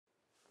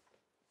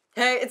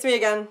Hey, it's me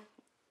again.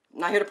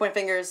 Not here to point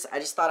fingers. I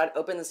just thought I'd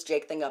open this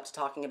Jake thing up to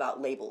talking about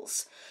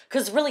labels.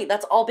 Because really,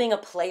 that's all being a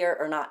player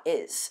or not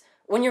is.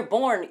 When you're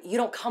born, you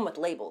don't come with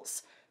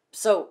labels.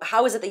 So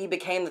how is it that you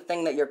became the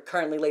thing that you're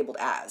currently labeled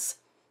as?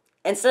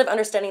 Instead of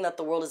understanding that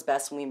the world is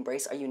best when we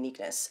embrace our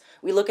uniqueness,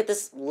 we look at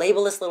this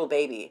labelless little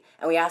baby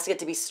and we ask it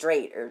to be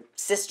straight or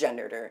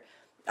cisgendered or,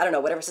 I don't know,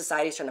 whatever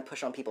society's trying to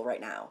push on people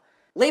right now.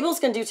 Labels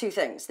can do two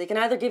things. They can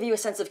either give you a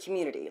sense of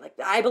community, like,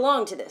 I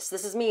belong to this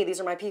is me,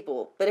 these are my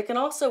people, but it can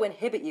also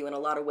inhibit you in a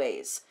lot of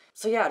ways.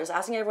 So yeah, just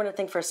asking everyone to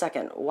think for a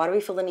second, why do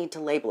we feel the need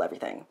to label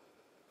everything?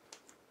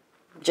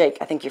 Jake,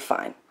 I think you're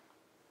fine.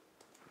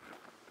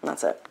 And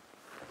that's it.